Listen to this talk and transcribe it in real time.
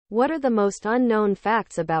What are the most unknown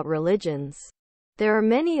facts about religions? There are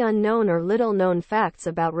many unknown or little-known facts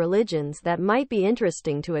about religions that might be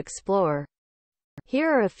interesting to explore.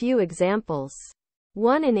 Here are a few examples.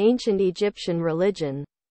 1. In ancient Egyptian religion,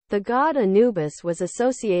 the god Anubis was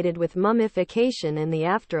associated with mummification in the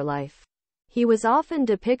afterlife. He was often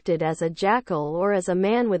depicted as a jackal or as a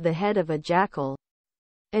man with the head of a jackal,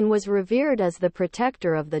 and was revered as the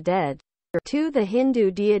protector of the dead. 2. The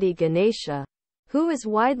Hindu deity Ganesha, who is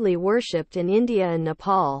widely worshipped in India and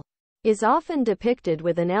Nepal, is often depicted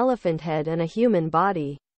with an elephant head and a human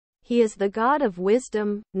body. He is the god of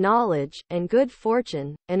wisdom, knowledge, and good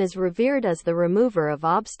fortune, and is revered as the remover of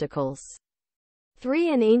obstacles. 3.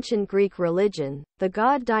 In ancient Greek religion, the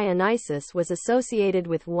god Dionysus was associated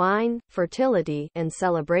with wine, fertility, and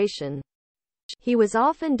celebration. He was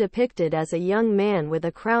often depicted as a young man with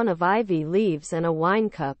a crown of ivy leaves and a wine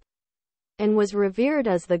cup, and was revered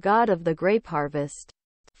as the god of the grape harvest.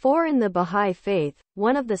 4. In the Baha'i faith,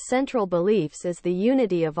 one of the central beliefs is the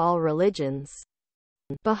unity of all religions.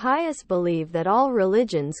 Baha'is believe that all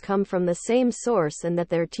religions come from the same source and that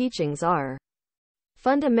their teachings are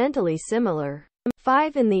fundamentally similar.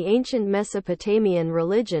 5. In the ancient Mesopotamian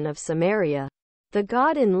religion of Samaria, the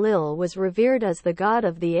god Enlil was revered as the god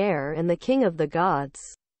of the air and the king of the gods.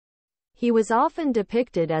 He was often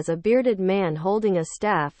depicted as a bearded man holding a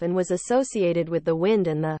staff and was associated with the wind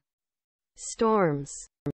and the storms.